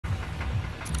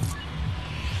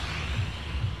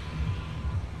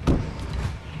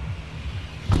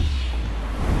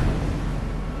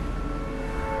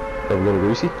Are we going to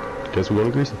Greasy? Guess we're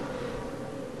going to Greasy.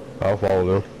 I'll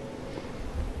follow them.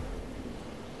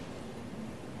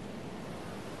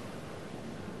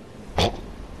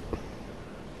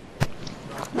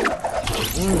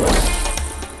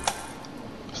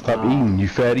 Stop eating, you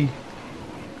fatty.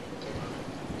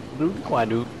 Dude, why,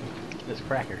 dude? It's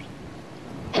crackers.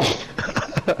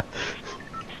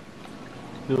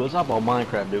 Dude, what's up on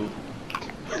Minecraft, dude?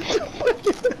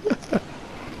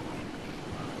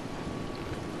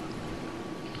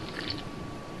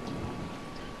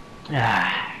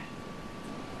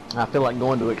 I feel like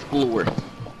going to explore.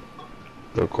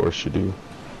 Of course you do.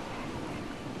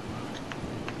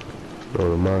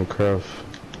 Go to Minecraft.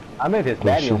 I made this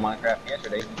baddie on Minecraft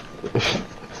yesterday.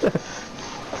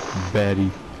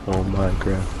 Baddie on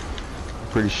Minecraft.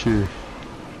 Pretty sure.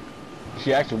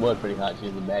 She actually was pretty hot. She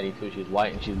was a baddie too. She was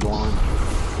white and she was blonde.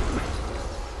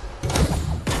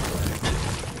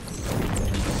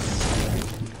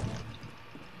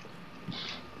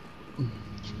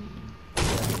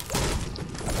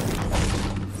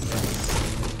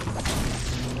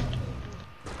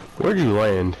 Where'd you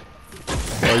land?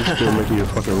 Why are you still making your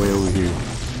fucking way over here?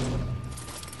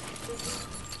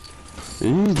 They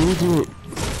didn't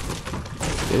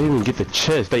even get the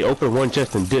chest. They opened one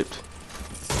chest and dipped.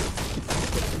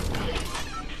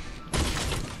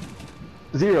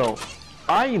 Zero.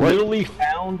 I literally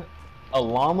found a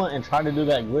llama and tried to do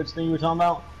that glitch thing you were talking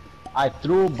about. I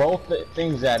threw both the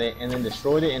things at it and then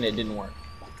destroyed it and it didn't work.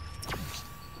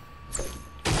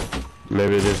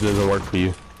 Maybe this doesn't work for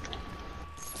you.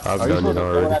 I've Are you done it supposed to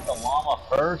already. throw it at the llama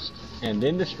first and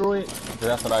then destroy it? Because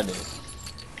that's what I did.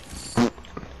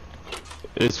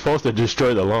 It's supposed to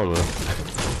destroy the llama.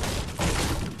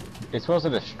 It's supposed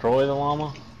to destroy the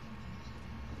llama?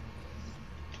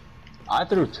 I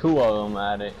threw 2 of them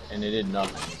at it and it did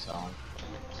nothing, so...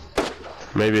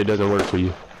 Maybe it doesn't work for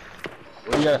you.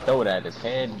 Where you gotta throw it at? His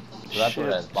head? So I threw it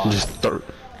at his body. Just throw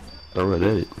it at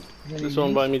it. This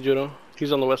one by me, Judo.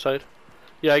 He's on the west side.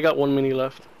 Yeah, I got 1 mini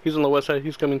left. He's on the west side.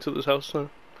 He's coming to this house now.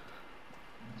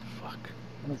 Fuck.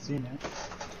 I don't see him.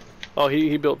 Oh,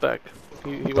 he built back.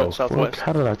 He went southwest.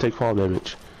 How did I take fall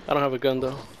damage? I don't have a gun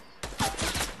though.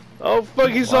 Oh fuck,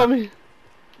 he saw me!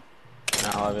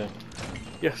 Now I do.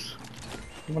 Yes.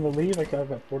 You wanna leave? I got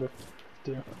about 4 to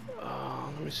do.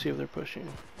 Let me see if they're pushing.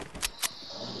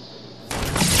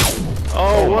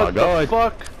 Oh, what the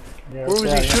fuck? Yeah, Where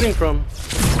was he shooting from?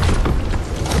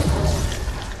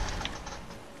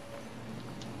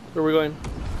 Where are we going?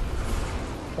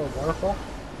 Oh, waterfall?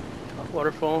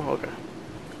 Waterfall? Okay.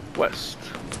 West.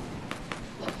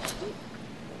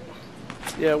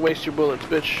 Yeah, waste your bullets,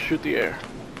 bitch. Shoot the air.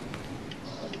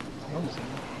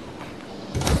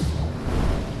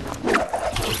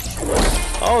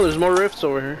 Oh, there's more rifts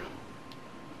over here.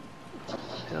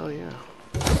 Hell yeah.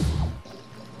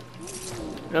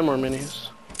 And more minis.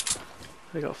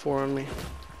 I got 4 on me.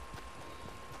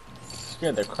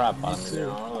 Scared the crap out of me there.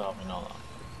 I don't really hope you know that.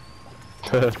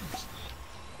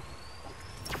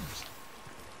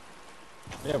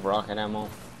 You have rocket ammo?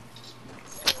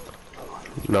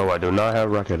 No, I do not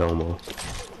have rocket ammo.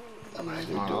 Let's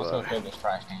go kill this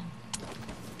trash can.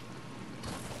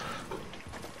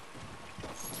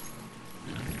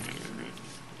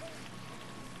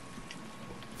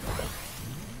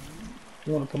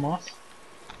 You wanna come off?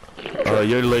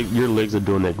 Your legs are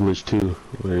doing that glitch too,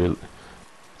 where you're,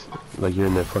 like you're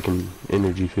in that fucking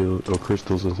energy field or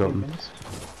crystals or something.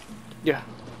 Yeah.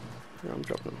 Yeah, I'm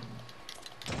dropping them.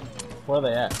 Where are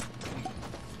they at?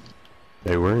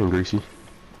 They were in Greasy.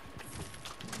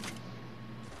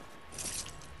 I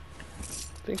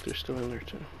think they're still in there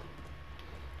too.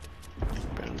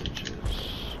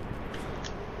 Bandages.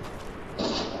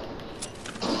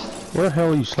 Where the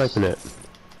hell are you sniping at?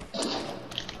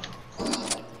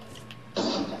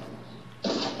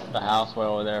 The house way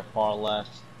over there, far left.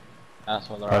 That's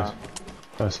where they're at.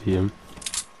 I see him.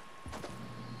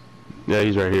 Yeah,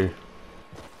 he's right here.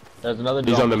 There's another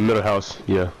He's on the middle house.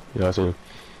 Yeah, I see him.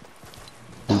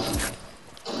 Yeah,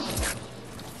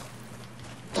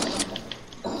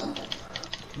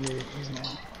 he's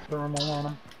not. Thermal on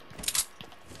him.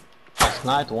 I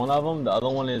sniped one of them, the other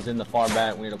one is in the far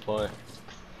back. We need to play.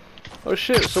 Oh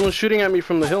shit, someone's shooting at me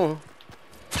from the hill.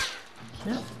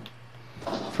 Yeah.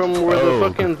 From where the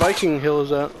fucking Viking hill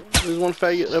is at. There's one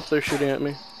faggot up there shooting at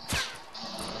me.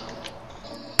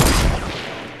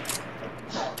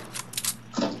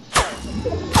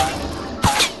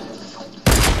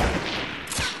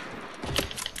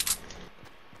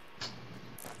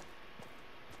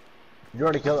 You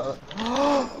already killed it.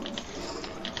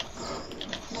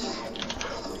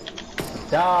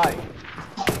 Die!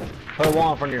 Put a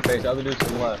wall in front of your face, the other dude's to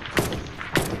the left.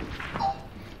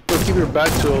 They're keep your back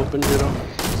to open, you know.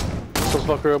 Some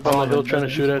fucker up on the hill trying to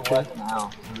shoot at you.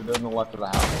 There's no left of the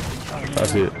house. I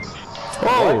see it.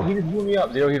 Oh! He Oh! just blew me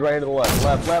up, Zero. He's right here to the left.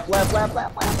 Left, left, left, left,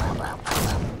 left, left, left, left, left.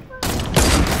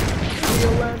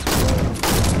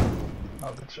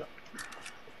 Oh, good shot.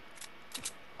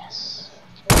 Yes.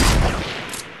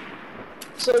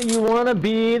 So you wanna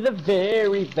be the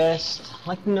very best,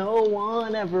 like no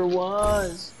one ever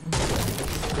was.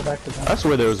 Go back to them. I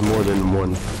swear there was more than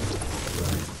one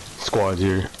squad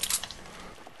here.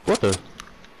 What the?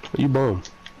 You bum.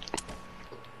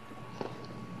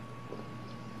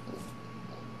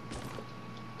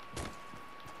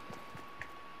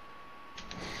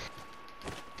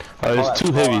 It's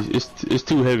too heavy. It's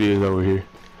too heavy over here.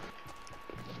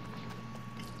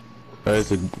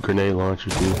 It's a grenade launcher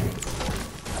too.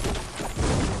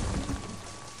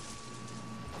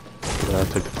 Yeah, I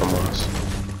took the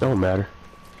FAMAS. Don't matter.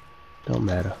 Don't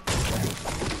matter.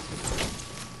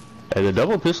 Hey, the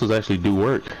double pistols actually do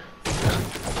work.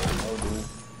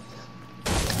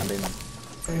 I've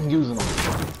been using them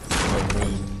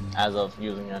lately, as of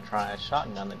using a trash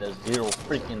shotgun that does 0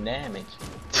 freaking damage.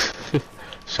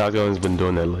 Shotgun's been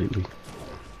doing that lately.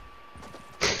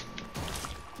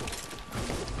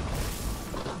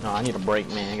 No, I need a break,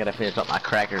 man. I gotta finish up my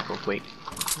crackers real quick.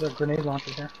 There's a grenade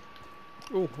launcher here.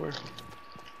 Oh, where?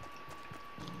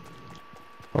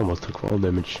 Almost took fall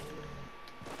damage.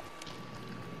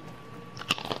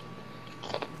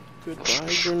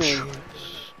 Goodbye, grenades.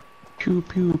 Pew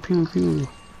pew pew pew.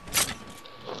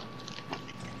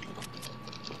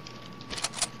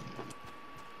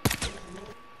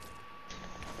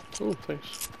 Oh,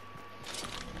 thanks.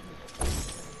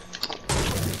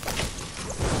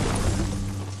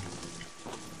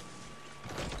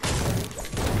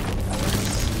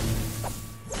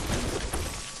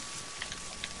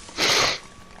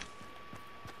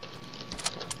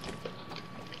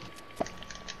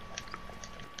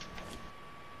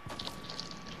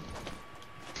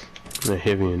 A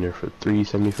heavy in there for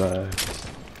 $3.75.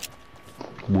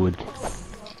 Wood.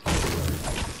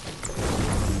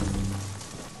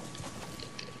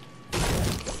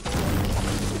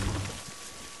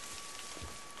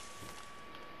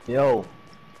 Yo.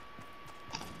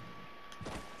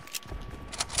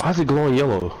 Why is it glowing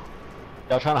yellow?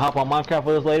 Y'all trying to hop on Minecraft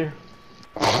with us later?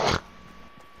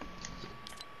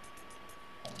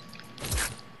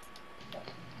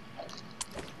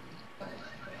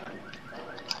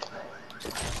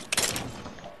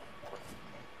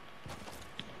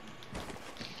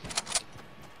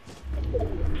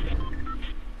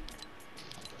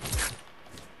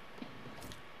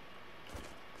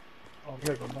 Oh, we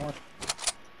gotta go north.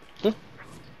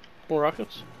 More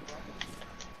rockets?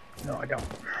 No, I don't.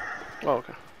 Oh,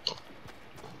 okay.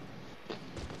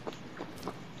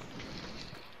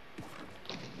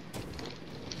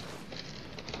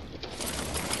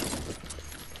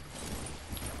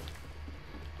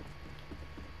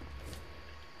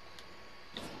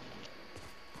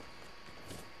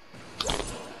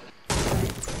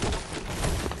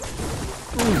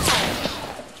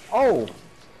 Oh!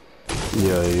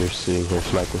 Yeah, you're sitting here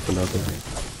sniping for nothing.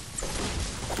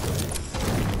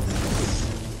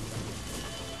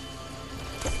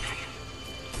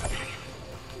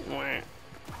 Wah.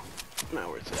 Not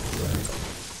worth it.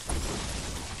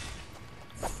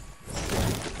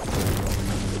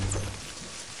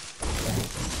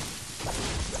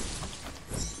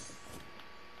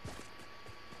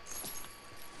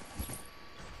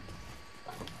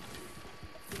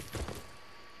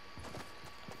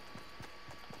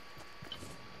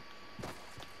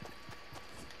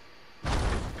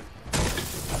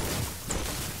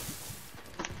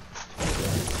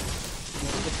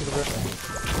 Get to the river.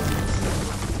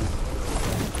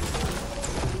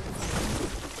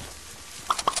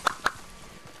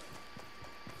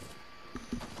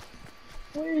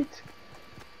 Wait!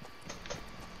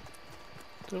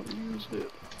 Don't use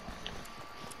it.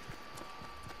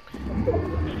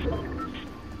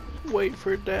 Wait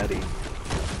for daddy.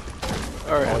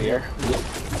 Alright. Oh, yeah.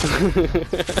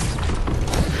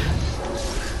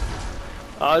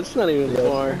 Oh, it's not even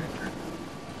far.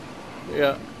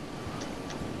 Yeah.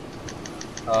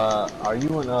 Are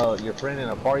you and your friend in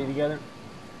a party together?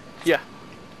 Yeah.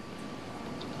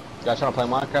 Y'all trying to play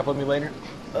Minecraft with me later?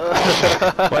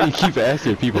 Why do you keep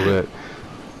asking people that?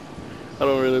 I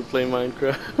don't really play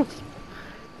Minecraft.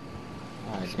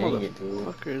 Ah, This dang it, dude.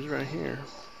 motherfucker is right here.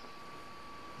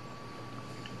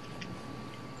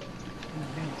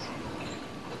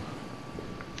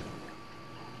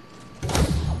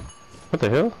 What the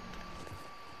hell?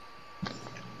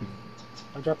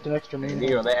 I dropped an extra mini.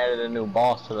 Zero, they added a new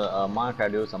boss to the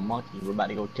Minecraft dude. It's a monkey. We're about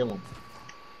to go kill him.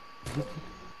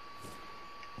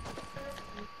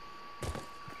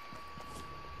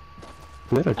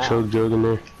 Is that a chug jug in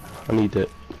there? I need that.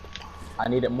 I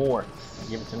need it more.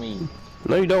 Give it to me.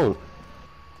 No, you don't.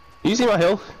 You see my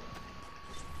health?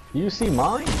 You see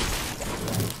mine?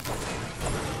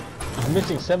 I'm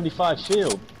missing 75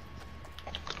 shield.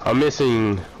 I'm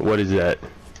missing, what is that?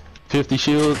 50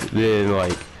 shield, then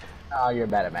like... Oh, you're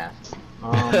bad at math.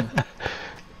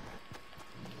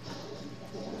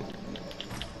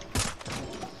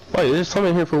 Wait, there's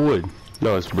something here for wood.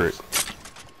 No, it's brick.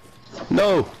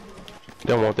 No!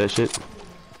 Don't want that shit.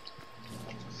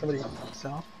 Somebody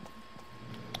south.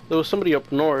 There was somebody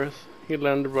up north. He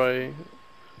landed by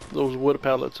those wood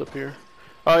pallets up here.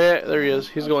 Oh yeah, there he is.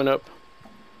 He's going up.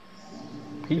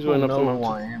 People going up know the who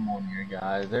mountain. I am on here,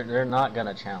 guys. They're not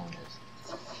gonna challenge us.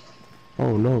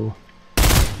 Oh no.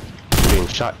 I'm getting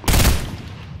shot.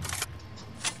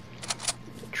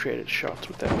 Traded shots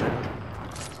with that man.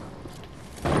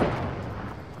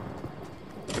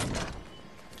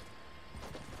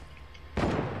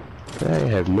 I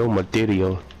have no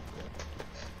material.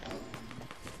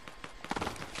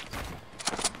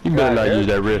 You better not use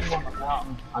that rift.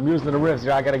 I'm using the rift.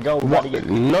 I gotta go.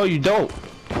 No, you don't.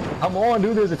 Come on,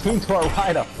 dude. There's a team to our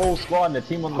right, a full squad, and a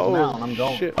team on the mountain. I'm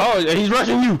going. Shit. Oh, he's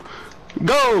rushing you.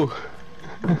 Go.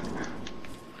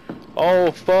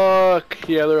 Oh fuck!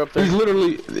 Yeah, they're up there.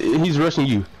 He's rushing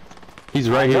you. He's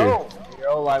right here. Go.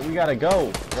 Yo, like we gotta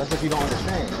go. That's if you don't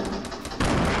understand.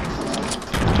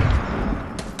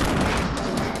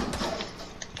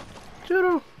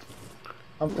 Judo.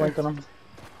 I'm flanking them.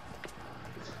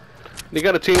 They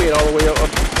got a teammate all the way up on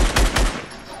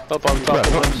top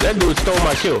of us. That dude stole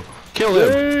my kill. Kill him.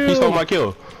 Damn. He stole my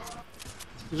kill.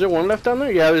 Is there one left down there?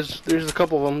 Yeah, there's a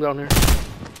couple of them down here.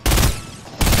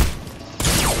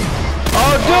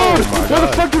 Oh dude! Where the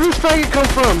fuck did this faggot come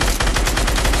from?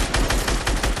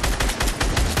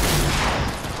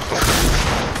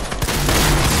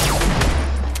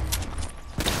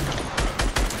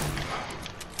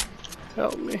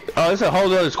 Help me. Oh, it's a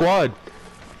whole other squad.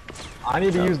 I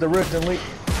need to use the rift and leak.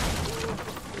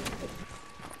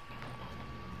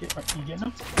 You getting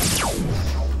them?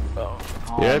 Oh,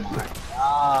 Yep. My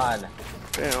God.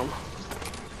 damn.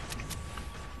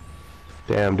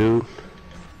 Damn, dude.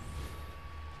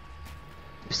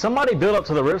 Somebody build up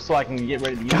to the rift so I can get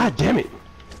ready to use God damn it.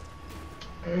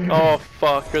 Oh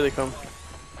fuck, here they come.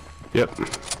 Yep.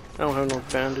 I don't have no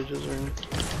bandages or anything.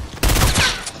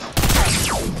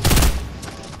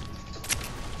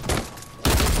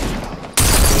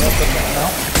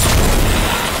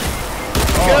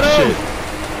 Get him! Shit.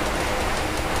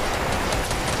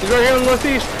 He's right here in the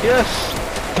northeast. Yes.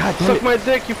 God damn Suck it. my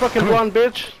dick, you fucking blonde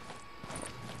bitch.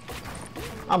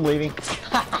 I'm leaving.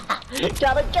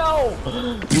 Gotta go!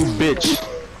 You bitch.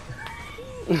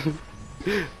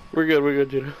 We're good,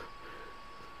 Judah.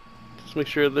 Just make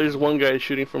sure there's one guy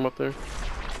shooting from up there.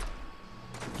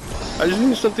 I just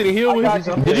need something to heal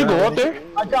with. Did you go up there?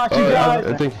 I got you guys!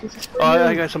 I think. Oh,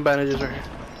 I got some bandages right here.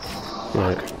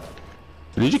 Alright.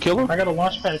 Did you kill him? I got a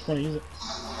launch pad if you want to use it.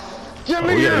 Give Oh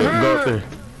me your yeah, go up there.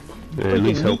 Yeah, at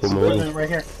least help him a little. Right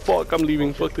here. Fuck, I'm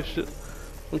leaving. Fuck this shit.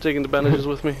 I'm taking the bandages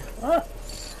with me. Ah.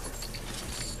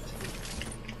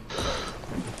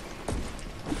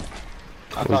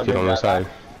 Let's get on the side.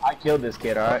 I killed this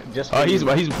kid, alright? Just He's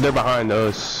they're behind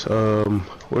us.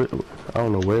 Where, I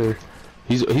don't know where.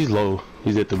 He's low.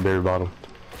 He's at the very bottom.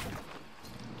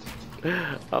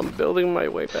 I'm building my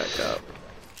way back up.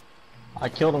 I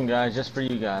killed him, guys, just for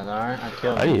you guys, alright? I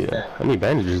killed him. I need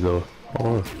bandages though.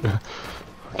 Hold on.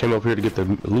 I came up here to get the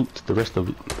loot, the rest of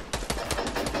it.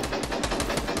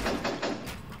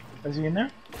 Is he in there?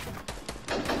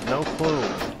 No clue.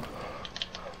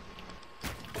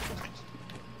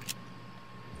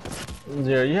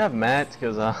 Zero, you have mats?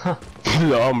 Cause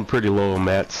I'm pretty low on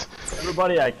mats.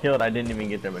 everybody I killed, I didn't even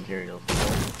get their materials.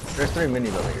 There's 3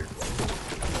 minis over here.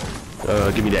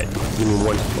 Give me that. Give me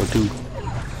 1 or 2.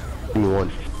 Give me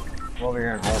 1. I'm over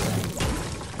here and hold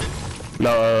it.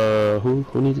 No,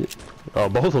 who needs it? Oh,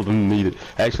 both of them need it.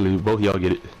 Actually, both of y'all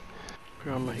get it.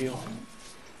 Here on my heel.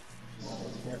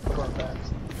 Yeah, put on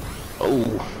backs.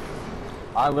 Oh.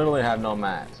 I literally have no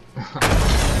mats.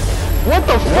 What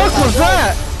the fuck was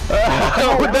that?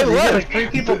 They left. 3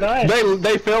 people died.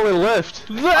 They fell and left.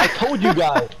 I told you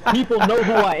guys, people know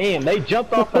who I am. They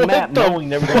jumped off the map knowing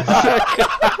they were gonna die.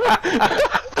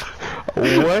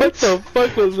 What the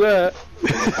fuck was that?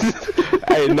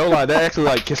 Hey, no lie, that actually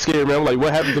like scared me. I'm like,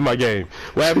 what happened to my game?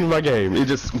 What happened to my game? It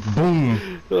just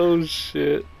boom. Oh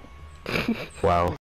shit. Wow.